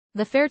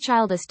The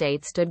Fairchild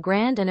estate stood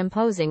grand and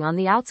imposing on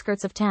the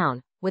outskirts of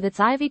town, with its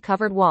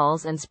ivy-covered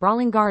walls and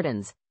sprawling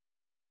gardens.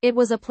 It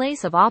was a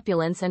place of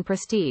opulence and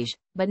prestige,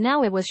 but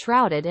now it was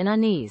shrouded in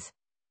unease.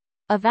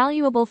 A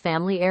valuable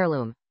family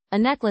heirloom, a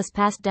necklace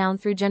passed down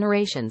through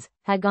generations,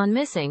 had gone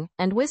missing,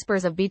 and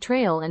whispers of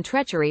betrayal and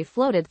treachery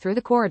floated through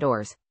the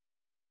corridors.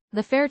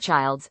 The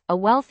Fairchilds, a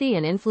wealthy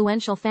and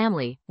influential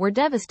family, were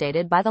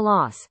devastated by the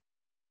loss.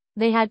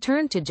 They had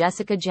turned to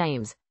Jessica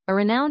James, a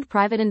renowned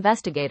private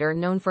investigator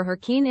known for her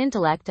keen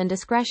intellect and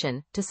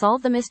discretion, to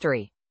solve the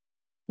mystery.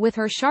 With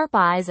her sharp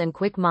eyes and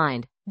quick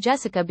mind,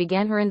 Jessica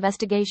began her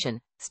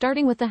investigation,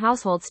 starting with the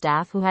household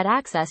staff who had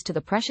access to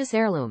the precious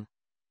heirloom.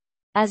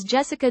 As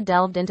Jessica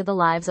delved into the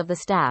lives of the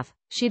staff,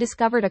 she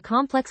discovered a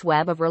complex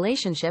web of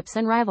relationships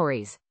and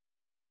rivalries.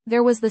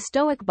 There was the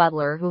stoic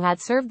butler who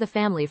had served the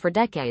family for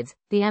decades,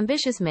 the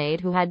ambitious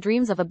maid who had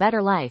dreams of a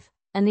better life,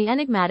 and the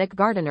enigmatic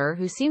gardener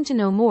who seemed to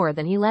know more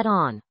than he let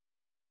on.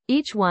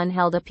 Each one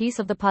held a piece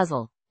of the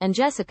puzzle, and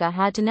Jessica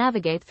had to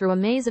navigate through a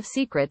maze of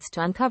secrets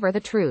to uncover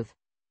the truth.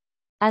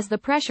 As the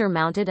pressure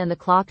mounted and the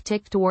clock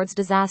ticked towards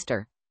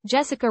disaster,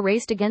 Jessica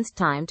raced against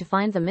time to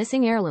find the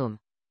missing heirloom.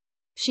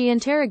 She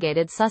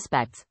interrogated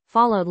suspects,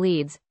 followed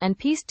leads, and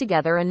pieced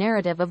together a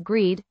narrative of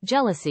greed,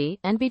 jealousy,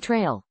 and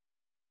betrayal.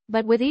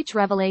 But with each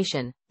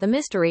revelation, the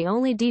mystery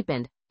only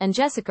deepened, and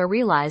Jessica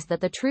realized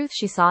that the truth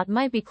she sought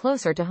might be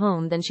closer to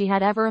home than she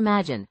had ever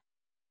imagined.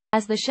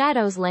 As the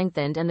shadows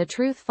lengthened and the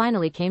truth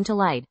finally came to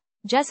light,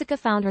 Jessica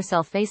found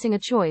herself facing a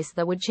choice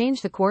that would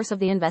change the course of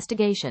the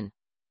investigation.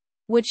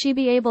 Would she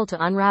be able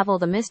to unravel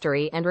the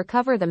mystery and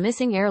recover the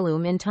missing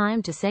heirloom in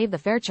time to save the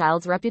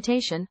Fairchild's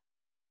reputation?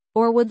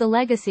 Or would the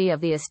legacy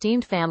of the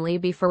esteemed family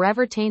be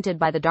forever tainted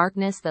by the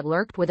darkness that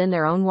lurked within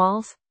their own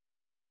walls?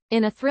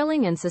 In a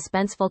thrilling and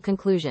suspenseful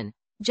conclusion,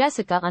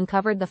 Jessica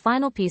uncovered the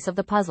final piece of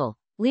the puzzle,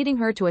 leading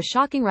her to a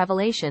shocking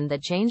revelation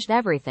that changed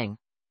everything.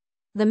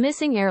 The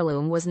missing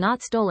heirloom was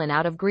not stolen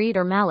out of greed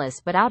or malice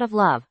but out of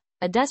love,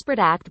 a desperate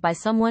act by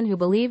someone who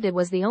believed it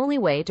was the only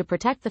way to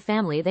protect the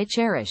family they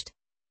cherished.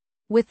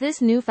 With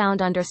this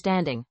newfound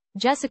understanding,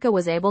 Jessica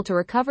was able to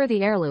recover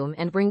the heirloom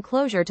and bring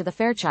closure to the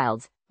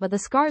Fairchilds, but the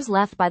scars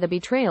left by the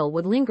betrayal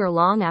would linger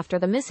long after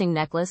the missing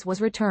necklace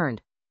was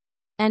returned.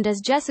 And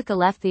as Jessica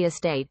left the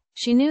estate,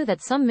 she knew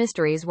that some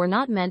mysteries were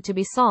not meant to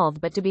be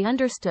solved but to be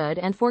understood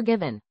and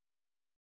forgiven.